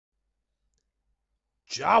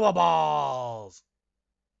Jawaballs!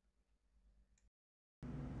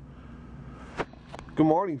 Good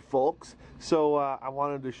morning, folks. So I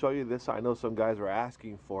wanted to show you this. I know some guys are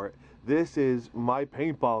asking for it. This is my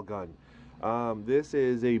paintball gun. This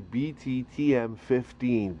is a BT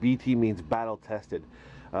TM15. BT means battle tested.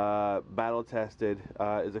 Battle tested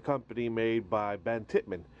is a company made by Ben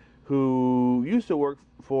Tittman, who used to work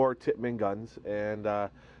for Tittman Guns and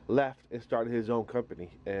left and started his own company.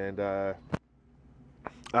 And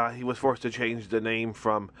he was forced to change the name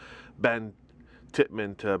from Ben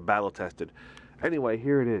Tittman to Battle Tested. Anyway,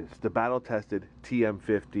 here it is, the Battle Tested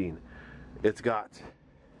TM15. It's got,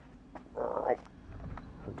 I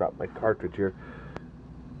dropped my cartridge here.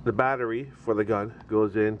 The battery for the gun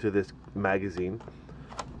goes into this magazine,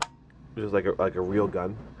 which is like a real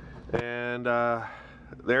gun. And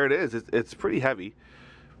there it is. It's pretty heavy,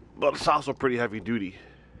 but it's also pretty heavy duty.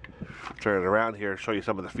 Turn it around here and show you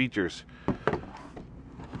some of the features.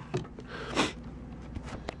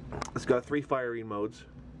 It's got 3 firing modes.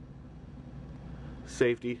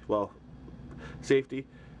 Safety,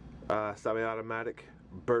 semi-automatic,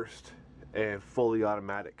 burst, and fully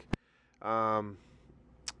automatic. When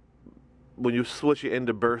you switch it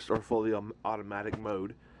into burst or fully automatic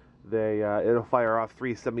mode, it'll fire off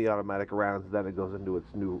 3 semi-automatic rounds. Then it goes into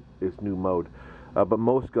its new mode. But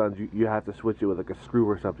most guns, you have to switch it with like a screw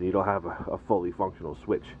or something. You don't have a fully functional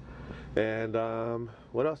switch. And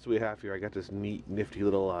what else do we have here? I got this neat, nifty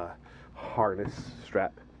little harness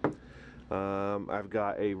strap. I've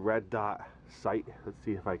got a red dot sight. Let's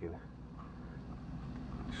see if I can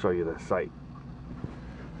show you the sight.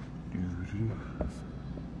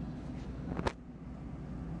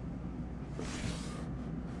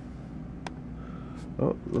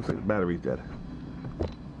 Oh, looks like the battery's dead.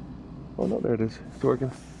 Oh no, there it is. It's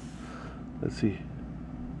working. Let's see.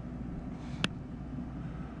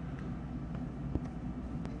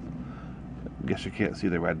 Guess you can't see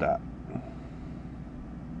the red dot.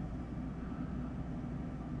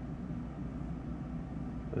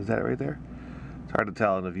 Is that right there? It's hard to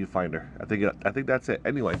tell in the viewfinder. I think that's it.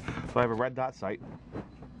 Anyway, so I have a red dot sight,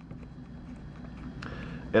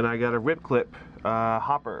 and I got a rip clip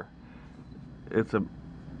hopper. It's a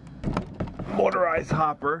motorized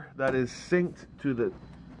hopper that is synced to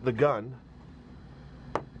the gun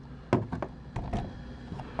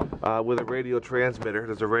with a radio transmitter.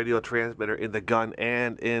 There's a radio transmitter in the gun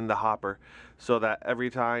and in the hopper, so that every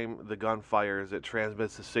time the gun fires, it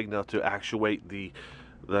transmits the signal to actuate the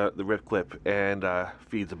rip clip and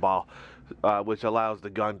feeds a ball, which allows the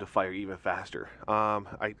gun to fire even faster.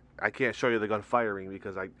 I can't show you the gun firing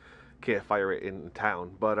because I can't fire it in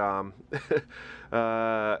town, but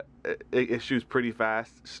it shoots pretty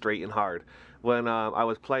fast, straight and hard. When I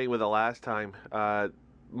was playing with it last time,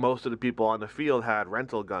 most of the people on the field had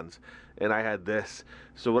rental guns, and I had this.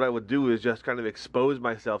 So what I would do is just kind of expose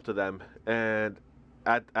myself to them, and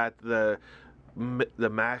at the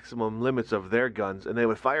maximum limits of their guns, and they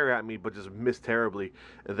would fire at me but just miss terribly,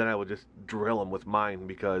 and then I would just drill them with mine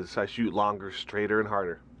because I shoot longer, straighter, and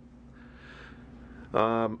harder.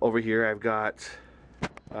 Over here I've got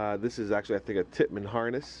this is actually, I think, a Tittman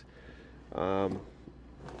harness.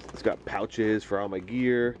 It's got pouches for all my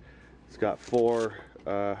gear. It's got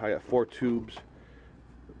I got 4 tubes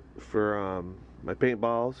for my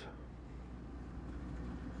paintballs.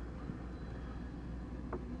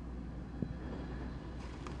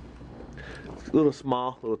 A little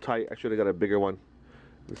small, a little tight. I should have got a bigger one.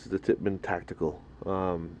 This is the Tittman tactical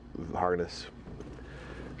harness.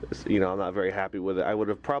 You know, I'm not very happy with it. I would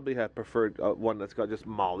have probably preferred one that's got just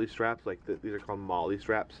molly straps, like these are called molly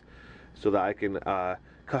straps, so that I can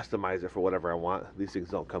customize it for whatever I want. These things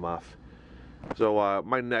don't come off. So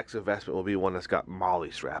my next investment will be one that's got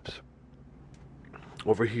molly straps.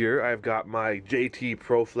 Over here I've got my JT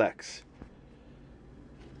Pro Flex.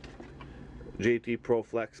 JT Pro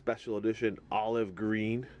Flex Special Edition olive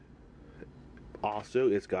green. Also,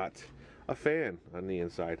 it's got a fan on the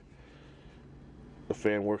inside. The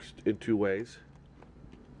fan works in 2 ways.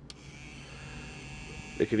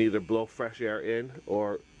 It can either blow fresh air in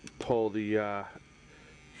or pull the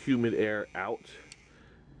humid air out.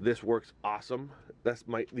 This works awesome. That's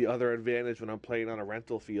the other advantage when I'm playing on a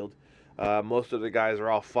rental field. Most of the guys are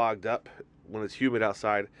all fogged up when it's humid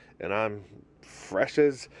outside, and I'm fresh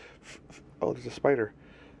as... Oh, there's a spider.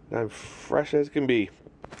 I'm fresh as can be.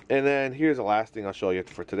 And then here's the last thing I'll show you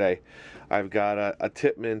for today. I've got a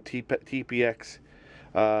Tittman TPX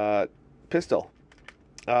pistol.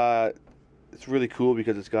 It's really cool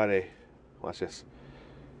because it's got a... Watch this.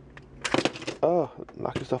 Oh,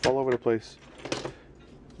 knocking stuff all over the place.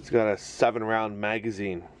 It's got a 7-round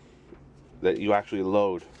magazine that you actually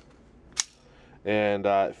load. and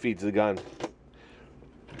it feeds the gun.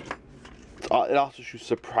 It also shoots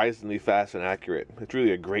surprisingly fast and accurate. It's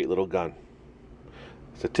really a great little gun.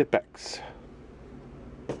 It's a Tipex.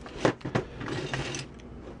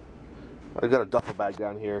 I got a duffel bag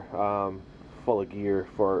down here full of gear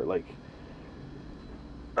for like,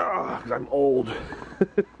 because I'm old.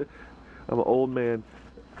 I'm an old man.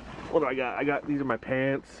 What do I got? These are my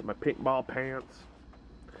pants, my paintball pants.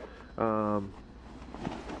 I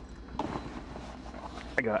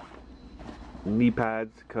got knee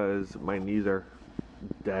pads because my knees are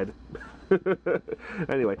dead.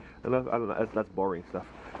 Anyway, enough. I don't know. That's boring stuff.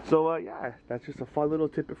 So yeah, that's just a fun little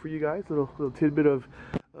tidbit for you guys. Little tidbit of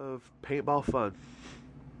paintball fun.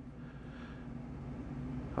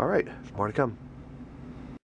 All right, more to come.